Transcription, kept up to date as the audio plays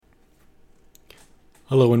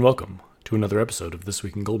Hello and welcome to another episode of This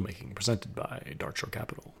Week in Goldmaking, presented by Darkshore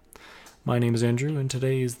Capital. My name is Andrew, and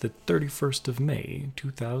today is the 31st of May,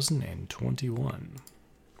 2021.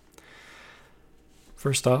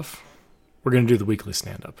 First off, we're going to do the weekly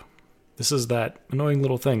stand-up. This is that annoying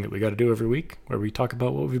little thing that we got to do every week, where we talk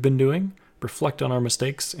about what we've been doing, reflect on our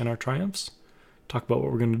mistakes and our triumphs, talk about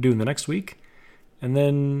what we're going to do in the next week, and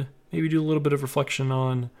then maybe do a little bit of reflection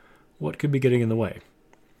on what could be getting in the way.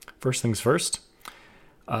 First things first.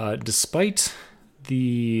 Despite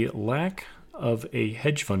the lack of a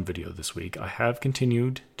hedge fund video this week, I have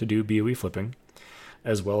continued to do BOE flipping,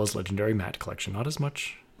 as well as Legendary Mat Collection. Not as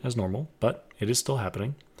much as normal, but it is still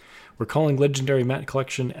happening. We're calling Legendary Mat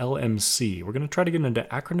Collection LMC. We're going to try to get into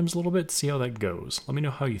acronyms a little bit, see how that goes. Let me know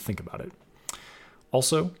how you think about it.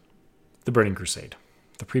 Also, the Burning Crusade.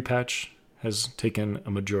 The pre-patch has taken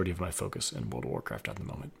a majority of my focus in World of Warcraft at the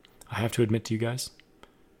moment. I have to admit to you guys,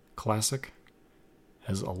 Classic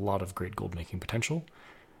has a lot of great gold making potential.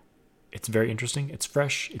 It's very interesting. It's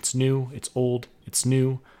fresh. It's new. It's old. It's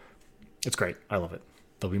new. It's great. I love it.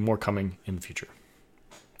 There'll be more coming in the future.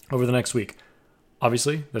 Over the next week,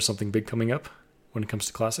 obviously, there's something big coming up when it comes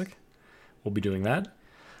to Classic. We'll be doing that.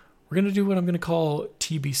 We're going to do what I'm going to call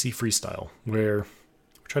TBC Freestyle, where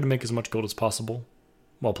we try to make as much gold as possible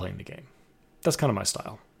while playing the game. That's kind of my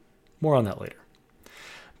style. More on that later.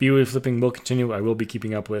 BOE flipping will continue. I will be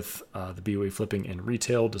keeping up with the BOE flipping in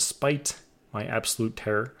retail, despite my absolute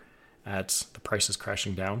terror at the prices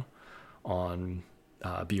crashing down on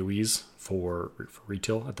BOEs for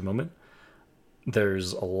retail at the moment.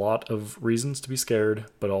 There's a lot of reasons to be scared,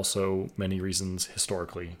 but also many reasons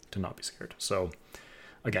historically to not be scared. So,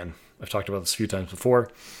 again, I've talked about this a few times before.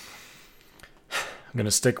 I'm going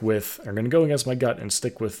to go against my gut and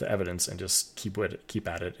stick with the evidence and just keep at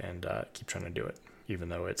it and keep trying to do it, even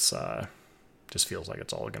though it's just feels like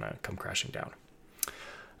it's all going to come crashing down.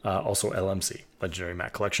 Also, LMC, Legendary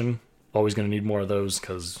Mat Collection. Always going to need more of those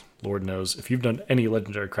because Lord knows if you've done any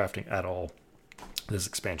legendary crafting at all, this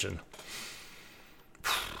expansion,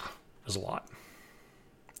 there's a lot.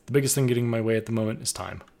 The biggest thing getting in my way at the moment is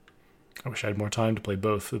time. I wish I had more time to play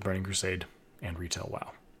both the Burning Crusade and Retail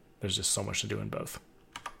WoW. There's just so much to do in both.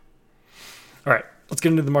 All right, let's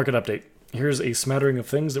get into the market update. Here's a smattering of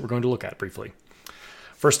things that we're going to look at briefly.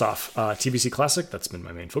 First off, TBC Classic, that's been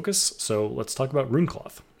my main focus, so let's talk about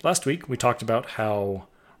Runecloth. Last week, we talked about how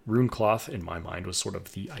Runecloth, in my mind, was sort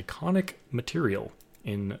of the iconic material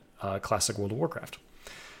in Classic World of Warcraft.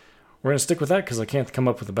 We're going to stick with that because I can't come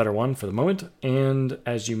up with a better one for the moment, and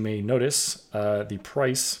as you may notice, the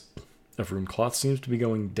price of Runecloth seems to be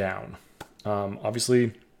going down.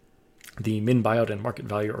 Obviously, the min buyout and market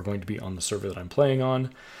value are going to be on the server that I'm playing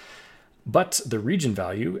on, but the region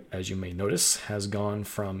value, as you may notice, has gone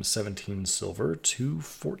from 17 silver to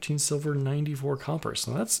 14 silver, 94 copper.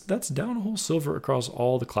 So that's down a whole silver across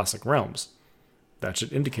all the classic realms. That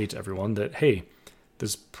should indicate to everyone that, hey,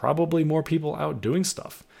 there's probably more people out doing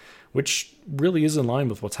stuff, which really is in line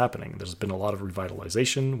with what's happening. There's been a lot of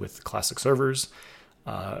revitalization with classic servers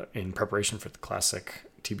in preparation for the classic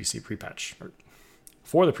TBC pre-patch, or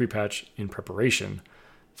for the pre-patch in preparation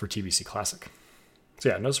for TBC Classic. So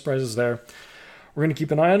yeah, no surprises there. We're going to keep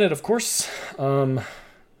an eye on it, of course.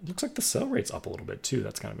 Looks like the sell rate's up a little bit too.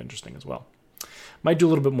 That's kind of interesting as well. Might do a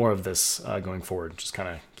little bit more of this going forward, just kind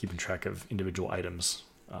of keeping track of individual items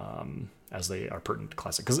as they are pertinent to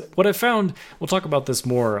Classic. Because what I found, we'll talk about this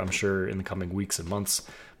more, I'm sure, in the coming weeks and months,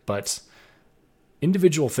 but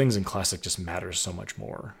individual things in Classic just matters so much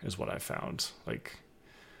more, is what I found. Like,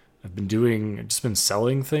 I've just been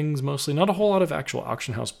selling things mostly. Not a whole lot of actual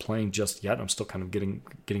auction house playing just yet. I'm still kind of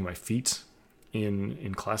getting my feet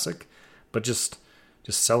in Classic, but just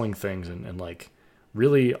selling things and like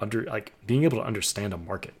really being able to understand a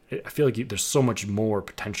market. I feel like there's so much more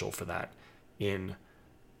potential for that in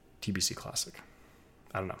TBC Classic.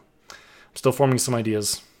 I don't know. I'm still forming some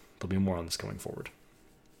ideas. There'll be more on this going forward.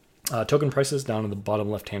 Token prices down in the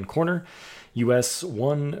bottom left-hand corner. US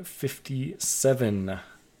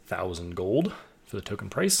 157,000 gold for the token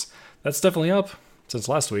price. That's definitely up since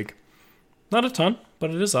last week. Not a ton, but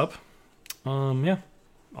it is up. Yeah,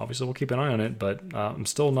 obviously we'll keep an eye on it, but I'm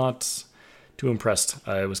still not too impressed.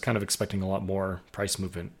 I was kind of expecting a lot more price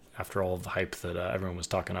movement after all of the hype that everyone was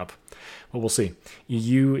talking up. But we'll see.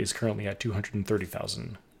 EU is currently at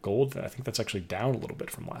 230,000 gold. I think that's actually down a little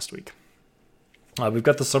bit from last week. We've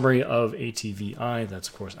got the summary of ATVI. That's,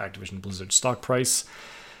 of course, Activision Blizzard stock price.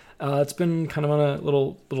 It's been kind of on a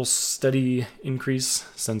little steady increase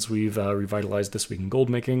since we've revitalized This Week in Gold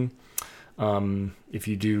Making. If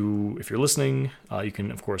you're listening, you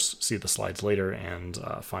can, of course, see the slides later and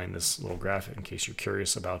find this little graph in case you're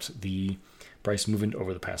curious about the price movement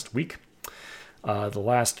over the past week. The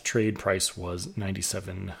last trade price was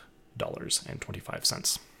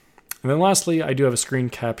 $97.25. And then lastly, I do have a screen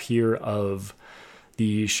cap here of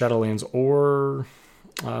the Shadowlands ore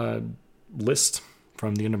list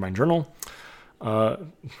from the Undermine Journal.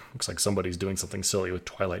 Looks like somebody's doing something silly with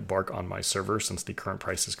Twilight Bark on my server since the current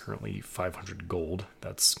price is currently 500 gold.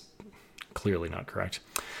 That's clearly not correct.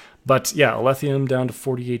 But yeah, Alethium down to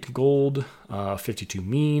 48 gold, 52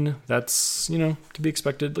 mean. That's, to be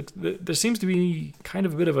expected. Look, there seems to be kind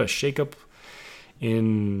of a bit of a shakeup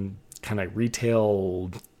in kind of retail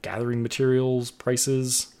gathering materials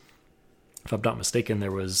prices. If I'm not mistaken,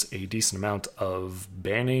 there was a decent amount of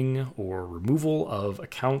banning or removal of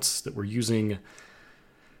accounts that were using,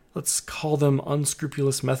 let's call them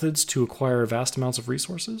unscrupulous methods to acquire vast amounts of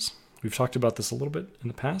resources. We've talked about this a little bit in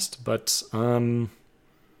the past, but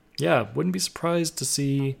yeah, wouldn't be surprised to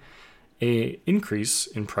see an increase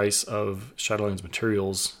in price of Shadowlands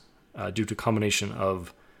materials due to a combination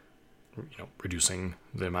of reducing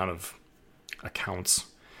the amount of accounts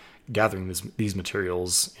gathering these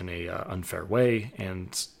materials in a unfair way,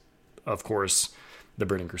 and of course the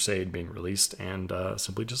Burning Crusade being released, and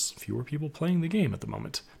simply just fewer people playing the game at the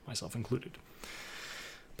moment, myself included.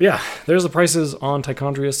 But yeah, there's the prices on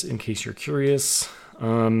Tichondrius in case you're curious.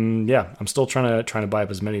 Yeah, I'm still trying to buy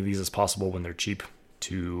up as many of these as possible when they're cheap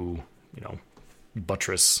to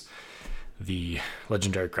buttress the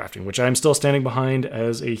legendary crafting, which I'm still standing behind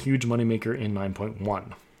as a huge moneymaker in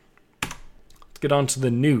 9.1. Get on to the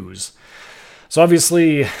news. So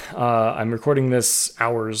obviously, I'm recording this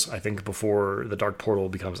hours, I think, before the Dark Portal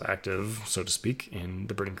becomes active, so to speak, in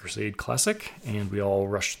the Burning Crusade Classic, and we all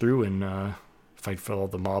rush through and fight for all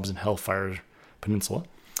the mobs in Hellfire Peninsula.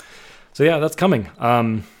 So yeah, that's coming.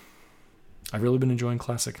 I've really been enjoying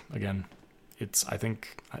Classic again. I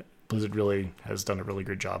think Blizzard really has done a really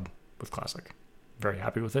good job with Classic. Very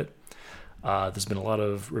happy with it. There's been a lot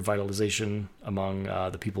of revitalization among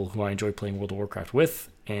the people who I enjoy playing World of Warcraft with,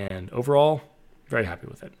 and overall, very happy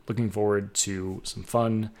with it. Looking forward to some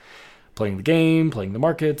fun playing the game, playing the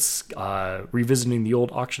markets, revisiting the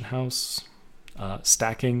old auction house,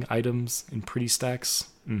 stacking items in pretty stacks.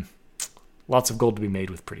 Lots of gold to be made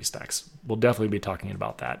with pretty stacks. We'll definitely be talking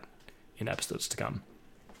about that in episodes to come.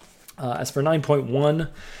 As for 9.1,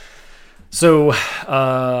 so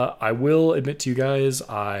I will admit to you guys,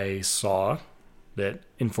 I saw that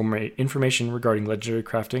information regarding legendary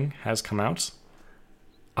crafting has come out.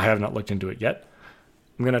 I have not looked into it yet.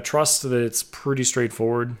 I'm going to trust that it's pretty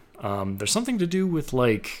straightforward. There's something to do with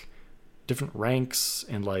like different ranks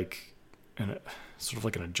and sort of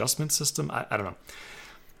like an adjustment system. I don't know.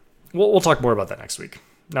 We'll talk more about that next week.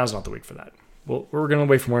 Now's not the week for that. We're going to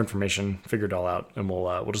wait for more information, figure it all out, and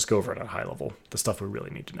we'll just go over it at a high level, the stuff we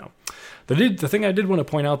really need to know. The thing I did want to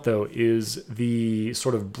point out, though, is the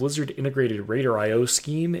sort of Blizzard integrated Raider IO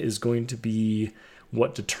scheme is going to be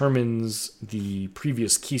what determines the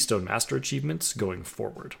previous Keystone Master achievements going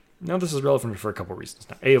forward. Now, this is relevant for a couple of reasons.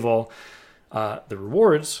 Now, A of all, the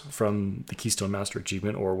rewards from the Keystone Master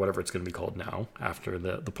achievement, or whatever it's going to be called now, after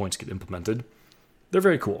the points get implemented, they're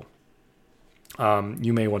very cool.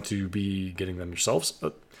 You may want to be getting them yourselves.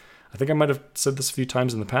 I think I might have said this a few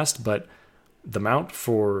times in the past, but the mount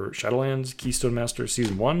for Shadowlands Keystone Master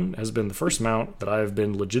Season 1 has been the first mount that I've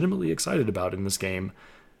been legitimately excited about in this game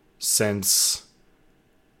since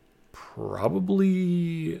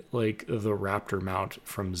probably like the Raptor mount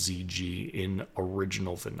from ZG in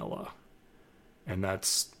original vanilla. And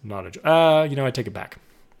that's not I take it back.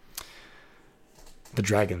 The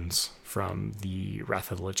dragons from the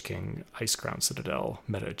Wrath of the Lich King Ice Crown Citadel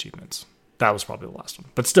meta achievements. That was probably the last one.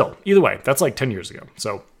 But still, either way, that's like 10 years ago.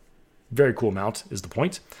 So, very cool mount is the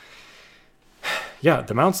point. Yeah,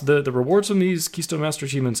 the mounts, the rewards from these Keystone Master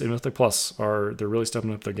achievements in Mythic Plus they're really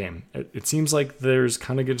stepping up their game. It seems like there's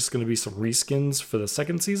kind of just going to be some reskins for the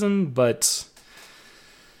second season, but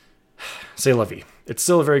c'est la vie. It's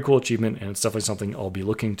still a very cool achievement, and it's definitely something I'll be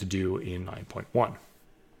looking to do in 9.1.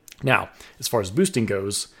 Now, as far as boosting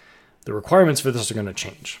goes, the requirements for this are going to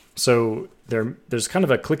change. So there's kind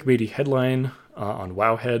of a clickbaity headline on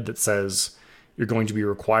Wowhead that says you're going to be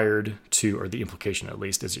required to, or the implication at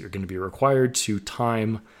least, is that you're going to be required to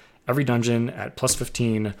time every dungeon at plus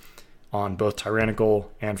 15 on both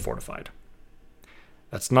Tyrannical and Fortified.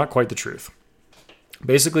 That's not quite the truth.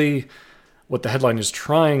 Basically, what the headline is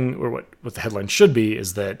trying, or what the headline should be,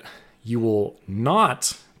 is that you will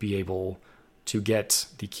not be able to get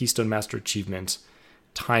the Keystone Master achievement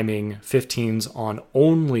timing 15s on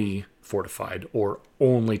only fortified or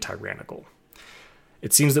only tyrannical.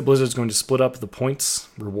 It seems that Blizzard's going to split up the points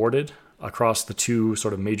rewarded across the two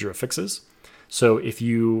sort of major affixes. So if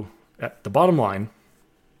you, at the bottom line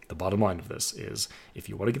of this is, if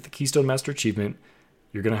you want to get the Keystone Master achievement,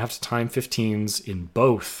 you're going to have to time 15s in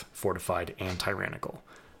both fortified and tyrannical,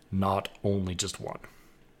 not only just one.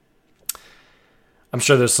 I'm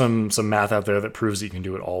sure there's some math out there that proves that you can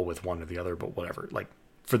do it all with one or the other, but whatever. Like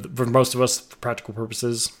for most of us, for practical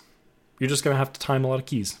purposes, you're just going to have to time a lot of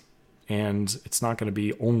keys. And it's not going to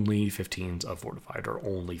be only 15s of fortified or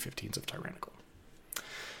only 15s of tyrannical.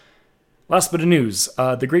 Last bit of news.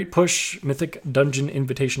 The Great Push Mythic Dungeon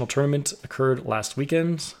Invitational Tournament occurred last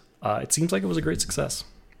weekend. It seems like it was a great success.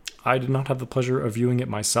 I did not have the pleasure of viewing it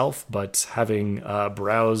myself, but having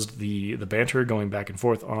browsed the banter going back and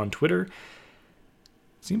forth on Twitter,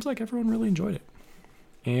 seems like everyone really enjoyed it.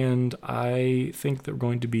 And I think that we're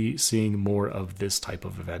going to be seeing more of this type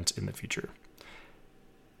of event in the future.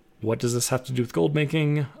 What does this have to do with gold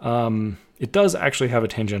making? It does actually have a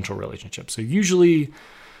tangential relationship. So usually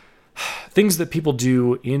things that people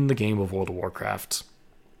do in the game of World of Warcraft,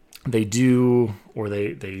 they do, or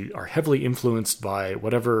they are heavily influenced by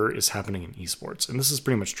whatever is happening in esports. And this is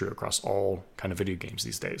pretty much true across all kind of video games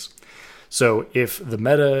these days. So if the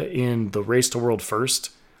meta in the Race to World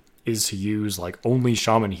First is to use like only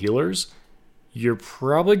shaman healers, you're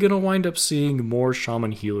probably going to wind up seeing more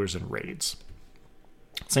shaman healers in raids.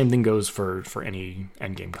 Same thing goes for any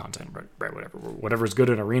endgame content, right? Whatever's good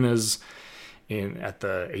in arenas at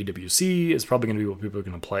the AWC is probably going to be what people are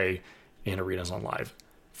going to play in arenas on live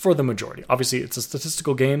for the majority. Obviously, it's a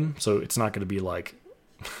statistical game, so it's not going to be like,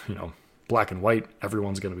 black and white.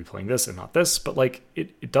 Everyone's going to be playing this and not this, but like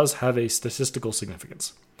it does have a statistical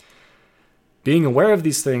significance. Being aware of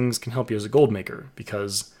these things can help you as a gold maker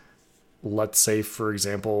because let's say, for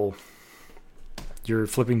example, you're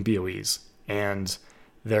flipping BOEs and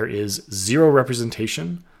there is zero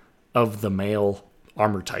representation of the male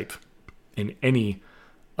armor type in any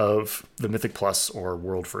of the Mythic Plus or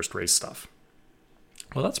World First Race stuff.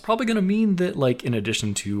 Well, that's probably going to mean that, like, in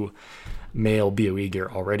addition to male BOE gear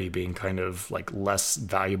already being kind of like less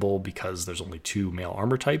valuable because there's only two male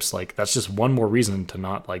armor types, like that's just one more reason to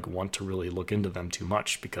not like want to really look into them too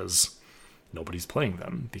much because nobody's playing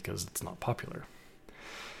them because it's not popular.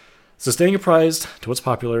 So staying apprised to what's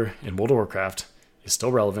popular in World of Warcraft is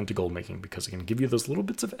still relevant to gold making because it can give you those little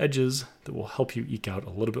bits of edges that will help you eke out a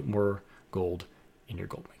little bit more gold in your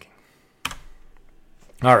gold making.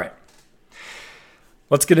 All right.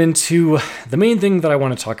 Let's get into the main thing that I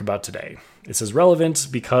want to talk about today. This is relevant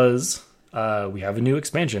because we have a new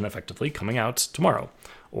expansion effectively coming out tomorrow.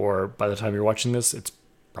 Or by the time you're watching this, it's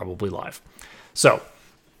probably live. So,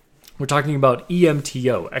 we're talking about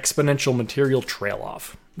EMTO, Exponential Material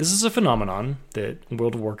Trail-Off. This is a phenomenon that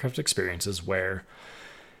World of Warcraft experiences where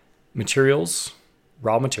materials,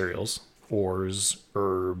 raw materials, ores,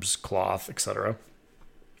 herbs, cloth, etc.,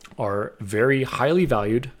 are very highly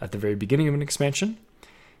valued at the very beginning of an expansion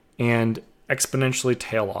and exponentially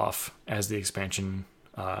tail off as the expansion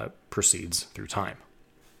proceeds through time.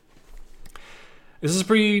 This is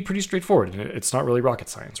pretty straightforward, and it's not really rocket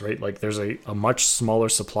science, right? Like, there's a much smaller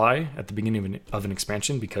supply at the beginning of an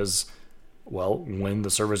expansion because, well, when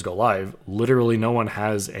the servers go live, literally no one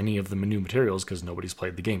has any of the new materials because nobody's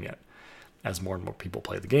played the game yet. As more and more people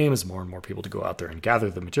play the game, as more and more people to go out there and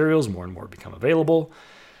gather the materials, more and more become available,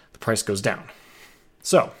 the price goes down.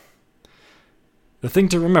 So, the thing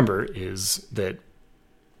to remember is that,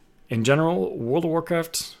 in general, World of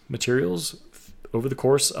Warcraft materials, over the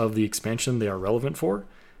course of the expansion they are relevant for,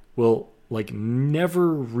 will like never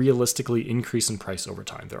realistically increase in price over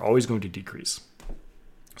time. They're always going to decrease.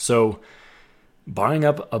 So, buying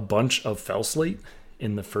up a bunch of Fell Slate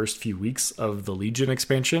in the first few weeks of the Legion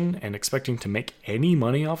expansion and expecting to make any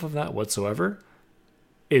money off of that whatsoever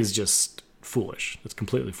is just foolish. It's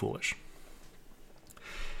completely foolish.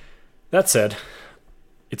 That said,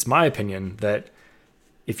 it's my opinion that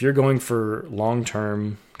if you're going for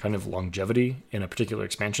long-term kind of longevity in a particular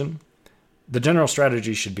expansion, the general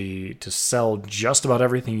strategy should be to sell just about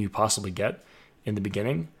everything you possibly get in the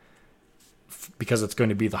beginning because it's going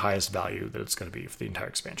to be the highest value that it's going to be for the entire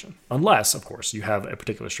expansion. Unless, of course, you have a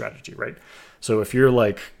particular strategy, right? So if you're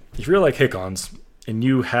like Hickons and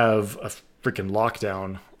you have a freaking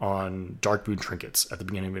lockdown on Darkboon trinkets at the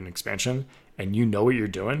beginning of an expansion and you know what you're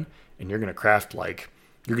doing and you're going to craft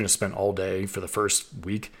you're going to spend all day for the first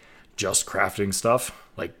week just crafting stuff.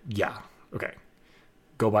 Like, yeah, okay.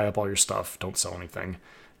 Go buy up all your stuff. Don't sell anything.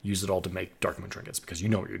 Use it all to make Darkmoon trinkets because you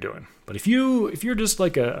know what you're doing. But if you're just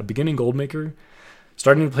like a beginning gold maker,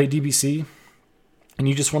 starting to play DBC, and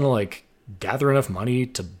you just want to like gather enough money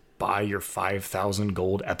to buy your 5,000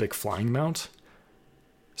 gold epic flying mount,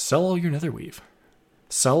 sell all your netherweave.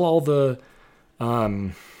 Sell all the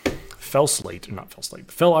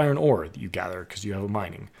fell iron ore that you gather because you have a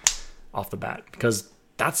mining off the bat. Because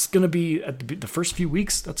that's going to be, at the first few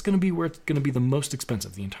weeks, that's going to be where it's going to be the most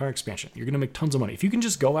expensive, the entire expansion. You're going to make tons of money. If you can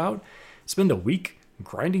just go out, spend a week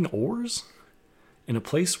grinding ores in a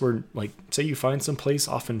place where, like, say you find some place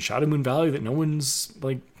off in Shadow Moon Valley that no one's,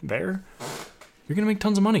 like, there, you're going to make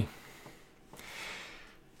tons of money.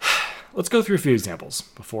 Let's go through a few examples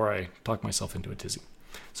before I talk myself into a tizzy.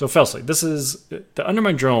 So Fellslate, this is, the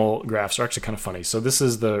Undermine Journal graphs are actually kind of funny. So this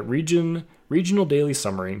is the regional daily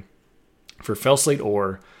summary for Fellslate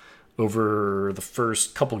ore over the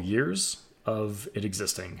first couple years of it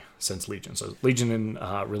existing since Legion. So Legion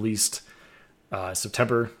released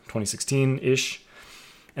September 2016-ish.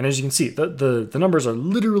 And as you can see, the numbers are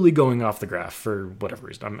literally going off the graph for whatever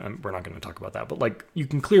reason. We're not going to talk about that. But like you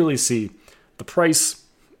can clearly see the price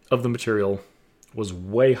of the material was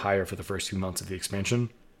way higher for the first few months of the expansion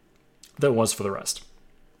than it was for the rest.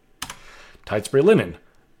 Tide Spray Linen,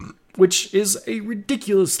 which is a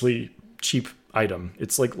ridiculously cheap item.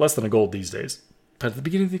 It's like less than a gold these days. But at the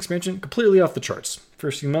beginning of the expansion, completely off the charts.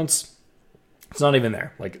 First few months, it's not even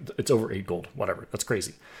there. Like, it's over 8 gold. Whatever. That's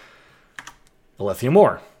crazy. Alethea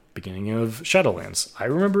ore, beginning of Shadowlands. I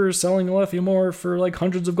remember selling Alethea ore for like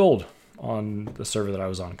hundreds of gold on the server that I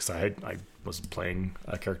was on because I was playing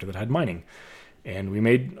a character that had mining. And we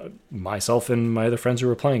made, myself and my other friends who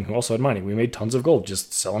were playing, who also had mining, we made tons of gold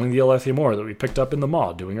just selling the Alethea ore that we picked up in the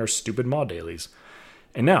mod, doing our stupid mod dailies.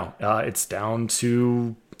 And now it's down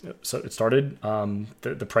to, so it started,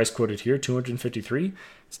 the price quoted here, 253.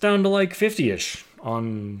 It's down to like 50-ish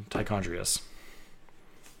on Tichondrius.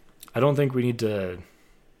 I don't think we need to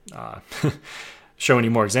show any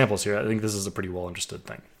more examples here. I think this is a pretty well understood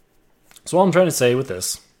thing. So all I'm trying to say with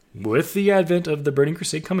this, with the advent of the Burning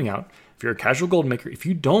Crusade coming out, if you're a casual gold maker, if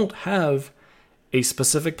you don't have a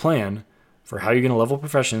specific plan for how you're going to level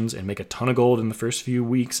professions and make a ton of gold in the first few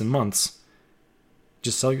weeks and months,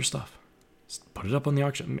 just sell your stuff. Just put it up on the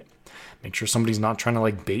auction. Make sure somebody's not trying to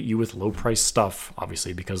like bait you with low price stuff,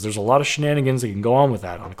 obviously, because there's a lot of shenanigans that can go on with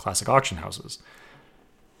that on classic auction houses.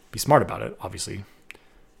 Be smart about it, obviously.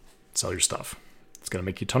 Sell your stuff. It's going to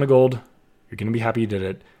make you a ton of gold. You're going to be happy you did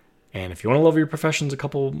it. And if you want to level your professions a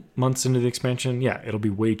couple months into the expansion, yeah, it'll be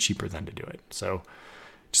way cheaper than to do it. So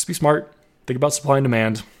just be smart. Think about supply and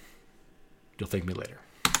demand. You'll thank me later.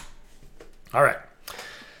 All right.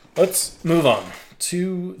 Let's move on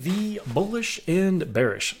to the bullish and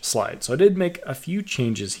bearish slide. So I did make a few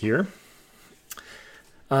changes here.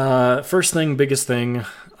 First thing, biggest thing,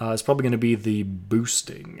 is probably going to be the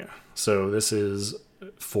boosting. So this is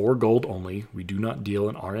for gold only. We do not deal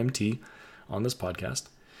in RMT on this podcast.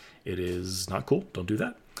 It is not cool. Don't do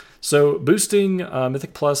that. So boosting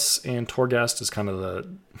Mythic Plus and Torghast is kind of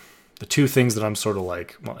the two things that I'm sort of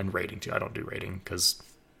like, well, and raiding too. I don't do raiding because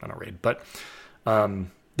I don't raid. But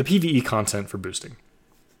the PvE content for boosting.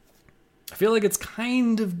 I feel like it's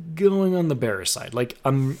kind of going on the bearish side. Like,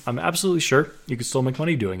 I'm absolutely sure you can still make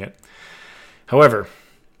money doing it. However,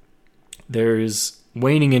 there's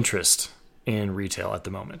waning interest in retail at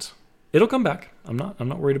the moment. It'll come back. I'm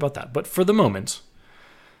not worried about that. But for the moment,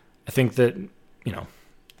 I think that, you know,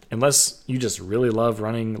 unless you just really love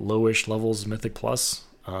running lowish levels of Mythic Plus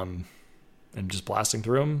and just blasting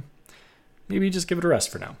through them, maybe just give it a rest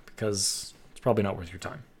for now because it's probably not worth your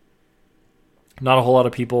time. Not a whole lot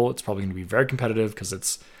of people. It's probably going to be very competitive because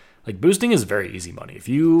it's like boosting is very easy money. If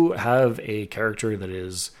you have a character that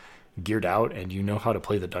is geared out and you know how to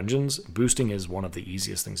play the dungeons, boosting is one of the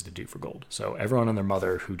easiest things to do for gold. So everyone and their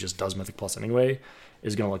mother who just does Mythic Plus anyway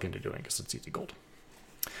is going to look into doing it because it's easy gold.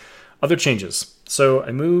 Other changes. So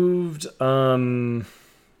I moved,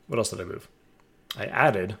 what else did I move? I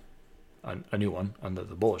added a new one under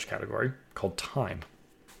the bullish category called time.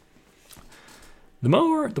 The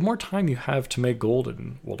more time you have to make gold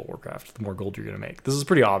in World of Warcraft, the more gold you're going to make. This is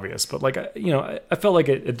pretty obvious, but like, I felt like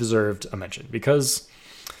it deserved a mention because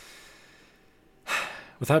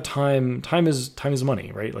without time is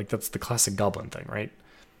money, right? Like that's the classic goblin thing, right?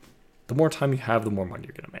 The more time you have, the more money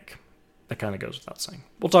you're going to make. That kind of goes without saying.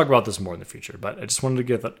 We'll talk about this more in the future, but I just wanted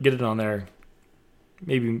to get it on there.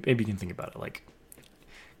 Maybe you can think about it, like,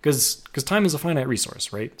 because time is a finite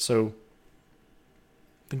resource, right? So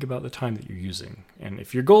think about the time that you're using. And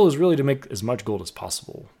if your goal is really to make as much gold as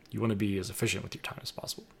possible, you want to be as efficient with your time as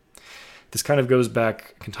possible. This kind of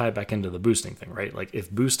can tie it back into the boosting thing, right? Like if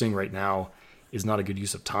boosting right now is not a good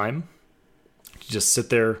use of time, you just sit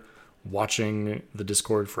there watching the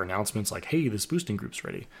Discord for announcements like, hey, this boosting group's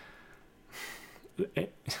ready.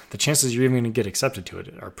 the chances you're even going to get accepted to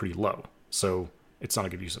it are pretty low. So it's not a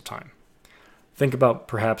good use of time. Think about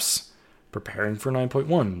perhaps preparing for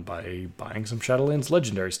 9.1 by buying some Shadowlands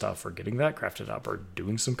legendary stuff, or getting that crafted up, or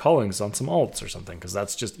doing some callings on some alts or something, because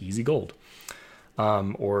that's just easy gold.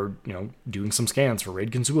 Or doing some scans for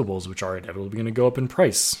raid consumables, which are inevitably going to go up in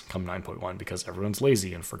price come 9.1 because everyone's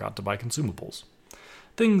lazy and forgot to buy consumables.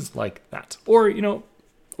 Things like that. Or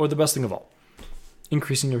the best thing of all,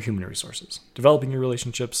 increasing your human resources, developing your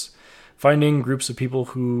relationships, finding groups of people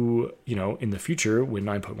who, in the future, when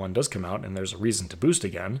 9.1 does come out and there's a reason to boost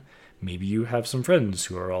again, maybe you have some friends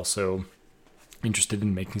who are also interested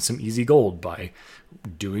in making some easy gold by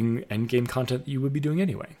doing endgame content that you would be doing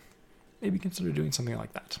anyway. Maybe consider doing something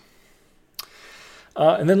like that.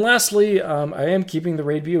 And then lastly, I am keeping the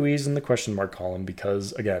raid BOEs in the question mark column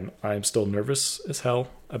because, again, I'm still nervous as hell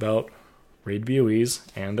about raid BOEs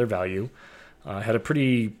and their value. I had a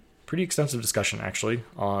pretty extensive discussion, actually,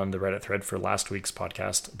 on the Reddit thread for last week's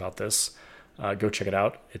podcast about this. Go check it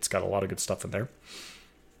out. It's got a lot of good stuff in there.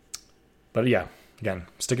 But yeah, again,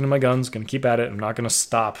 sticking to my guns, going to keep at it. I'm not going to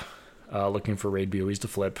stop looking for raid BOEs to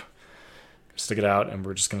flip. Stick it out, and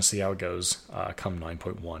we're just going to see how it goes come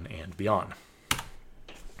 9.1 and beyond.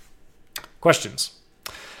 Questions.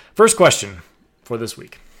 First question for this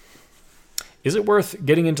week. Is it worth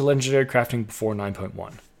getting into legendary crafting before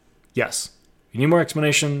 9.1? Yes. If you need more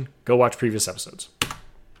explanation, go watch previous episodes.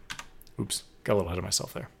 Oops, got a little ahead of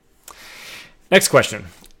myself there. Next question.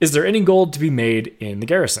 Is there any gold to be made in the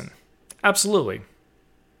garrison? Absolutely.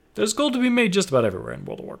 There's gold to be made just about everywhere in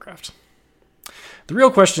World of Warcraft. The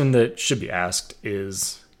real question that should be asked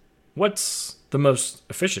is, what's the most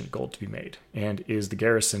efficient gold to be made? And is the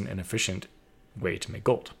garrison an efficient way to make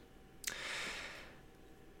gold?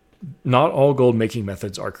 Not all gold making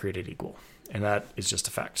methods are created equal, and that is just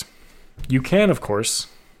a fact. You can, of course,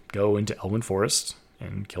 go into Elwyn Forest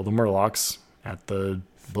and kill the Murlocs at the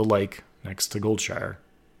lake next to Goldshire,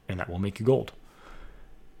 and that will make you gold.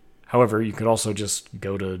 However, you could also just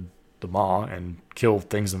go to the Maw and kill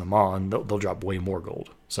things in the Maw, and they'll drop way more gold.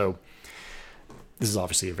 So this is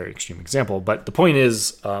obviously a very extreme example, but the point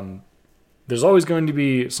is there's always going to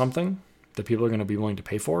be something that people are going to be willing to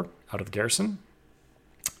pay for out of the garrison,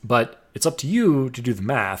 but it's up to you to do the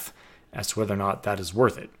math as to whether or not that is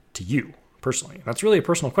worth it to you personally. And that's really a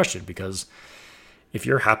personal question, because if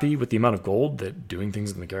you're happy with the amount of gold that doing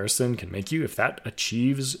things in the garrison can make you, if that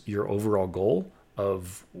achieves your overall goal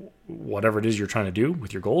of whatever it is you're trying to do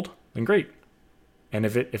with your gold, then great. And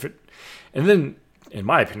if it, and then in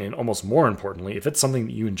my opinion, almost more importantly, if it's something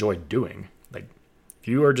that you enjoy doing, like if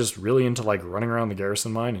you are just really into like running around the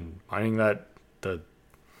garrison mine and mining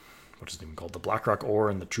what is it even called? The Blackrock ore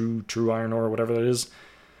and the true iron ore, whatever that is,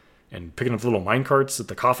 and picking up the little mine carts at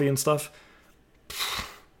the coffee and stuff.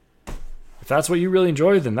 If that's what you really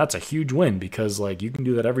enjoy, then that's a huge win, because like you can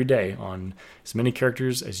do that every day on as many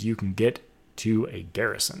characters as you can get to a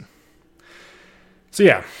garrison. So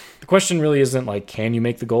yeah, the question really isn't like, can you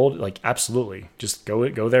make the gold? Like, absolutely. Just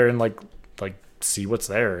go there and like see what's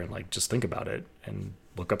there, and like just think about it and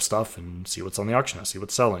look up stuff and see what's on the auction house, see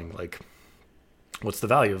what's selling, like what's the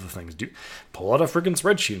value of the things. Pull out a freaking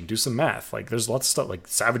spreadsheet and do some math. Like there's lots of stuff like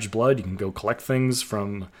Savage Blood. You can go collect things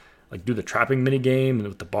from, like, do the trapping mini game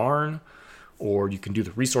with the barn, or you can do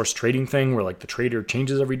the resource trading thing where like the trader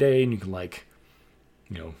changes every day, and you can like,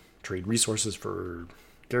 trade resources for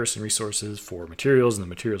garrison resources for materials, and the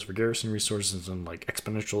materials for garrison resources, and like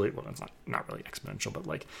exponentially, well, it's not really exponential, but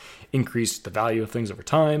like increase the value of things over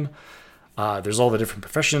time. There's all the different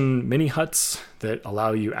profession mini huts that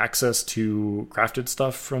allow you access to crafted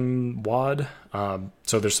stuff from WoD.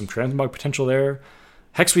 So there's some transmog potential there.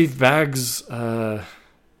 Hexweave bags,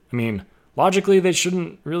 logically they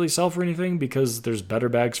shouldn't really sell for anything because there's better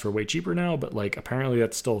bags for way cheaper now, but like apparently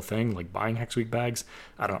that's still a thing, like buying Hexweave bags.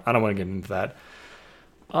 I don't want to get into that.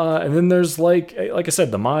 And then there's like I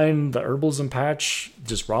said, the mine, the herbalism patch,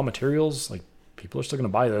 just raw materials. Like people are still going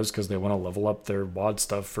to buy those because they want to level up their WoD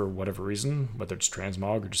stuff for whatever reason, whether it's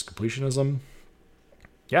transmog or just completionism.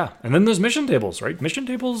 Yeah, and then there's mission tables, right? Mission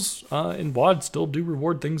tables in WoD still do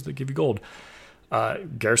reward things that give you gold.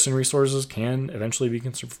 Garrison resources can eventually be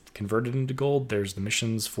converted into gold. There's the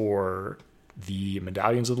missions for the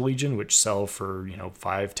medallions of the Legion, which sell for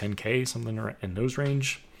 5, 10k, something in those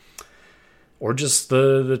range. Or just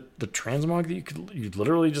the transmog that you'd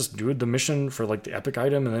literally just do the mission for like the epic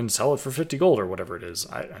item and then sell it for 50 gold or whatever it is.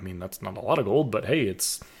 I mean, that's not a lot of gold, but hey,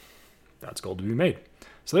 that's gold to be made.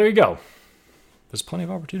 So there you go. There's plenty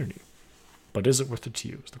of opportunity. But is it worth it to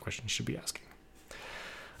you is the question you should be asking.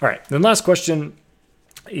 All right, then last question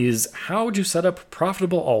is, how would you set up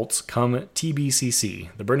profitable alts come TBCC,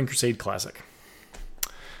 the Burning Crusade Classic?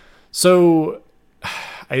 So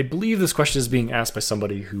I believe this question is being asked by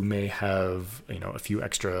somebody who may have, a few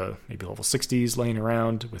extra, maybe level 60s laying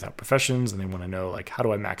around without professions, and they want to know, like, how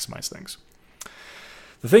do I maximize things?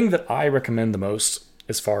 The thing that I recommend the most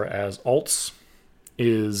as far as alts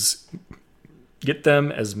is get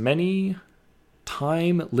them as many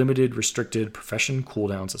time-limited, restricted profession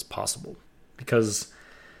cooldowns as possible. Because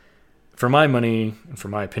for my money, and for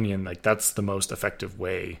my opinion, like, that's the most effective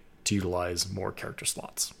way to utilize more character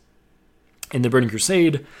slots. In the Burning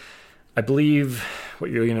Crusade, I believe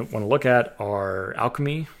what you're going to want to look at are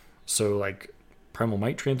alchemy. So, like, Primal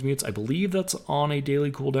Might transmutes. I believe that's on a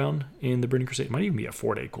daily cooldown in the Burning Crusade. It might even be a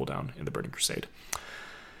 4-day cooldown in the Burning Crusade.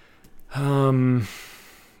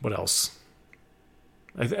 What else?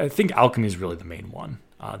 I think alchemy is really the main one.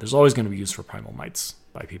 There's always going to be use for Primal Mights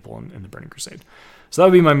by people in the Burning Crusade. So that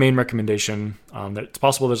would be my main recommendation. That it's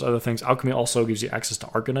possible there's other things. Alchemy also gives you access to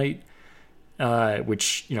Arcanite,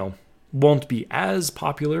 which, won't be as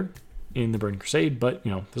popular in the Burning Crusade, but,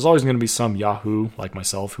 there's always going to be some Yahoo like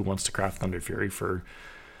myself who wants to craft Thunder Fury for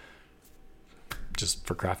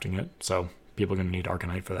crafting it. So people are going to need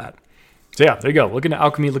Arcanite for that. So yeah, there you go. Look into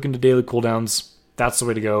alchemy, look into daily cooldowns. That's the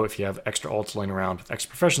way to go if you have extra alts laying around with extra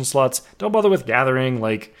profession slots. Don't bother with gathering.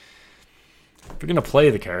 Like, if you're going to play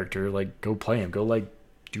the character, like, go play him. Go, like,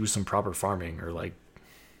 do some proper farming or, like,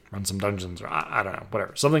 run some dungeons, or I don't know,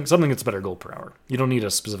 whatever. Something that's better gold per hour. You don't need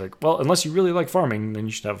a specific, well, unless you really like farming, then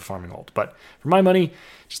you should have a farming alt. But for my money,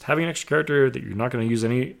 just having an extra character that you're not going to use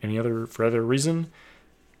any other for other reason,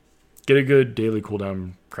 get a good daily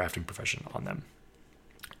cooldown crafting profession on them.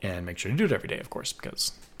 And make sure to do it every day, of course,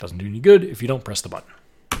 because it doesn't do any good if you don't press the button.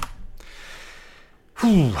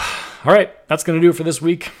 Whew. All right, that's going to do it for this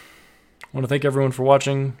week. I want to thank everyone for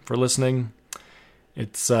watching, for listening.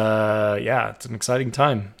 It's an exciting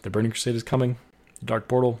time. The Burning Crusade is coming. The Dark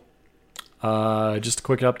Portal. Just a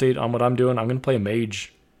quick update on what I'm doing. I'm going to play a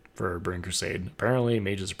mage for Burning Crusade. Apparently,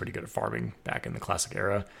 mages are pretty good at farming back in the classic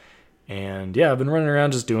era. And yeah, I've been running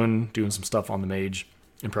around just doing some stuff on the mage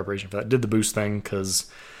in preparation for that. Did the boost thing because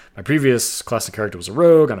my previous classic character was a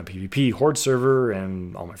rogue on a PvP horde server,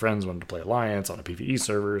 and all my friends wanted to play Alliance on a PvE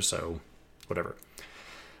server, so whatever.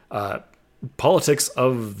 Politics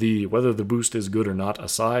of whether the boost is good or not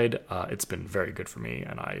aside, it's been very good for me,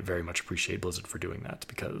 and I very much appreciate Blizzard for doing that,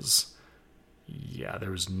 because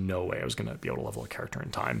there was no way I was going to be able to level a character in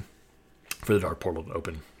time for the Dark Portal to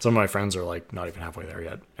open. Some of my friends are like not even halfway there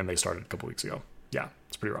yet, and they started a couple weeks ago. Yeah,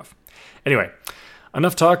 it's pretty rough. Anyway,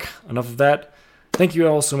 enough talk, enough of that. Thank you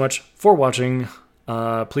all so much for watching.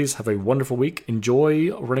 Please have a wonderful week.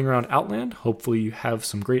 Enjoy running around Outland. Hopefully you have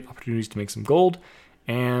some great opportunities to make some gold.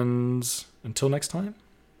 And until next time,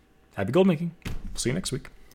 happy gold making. See you next week.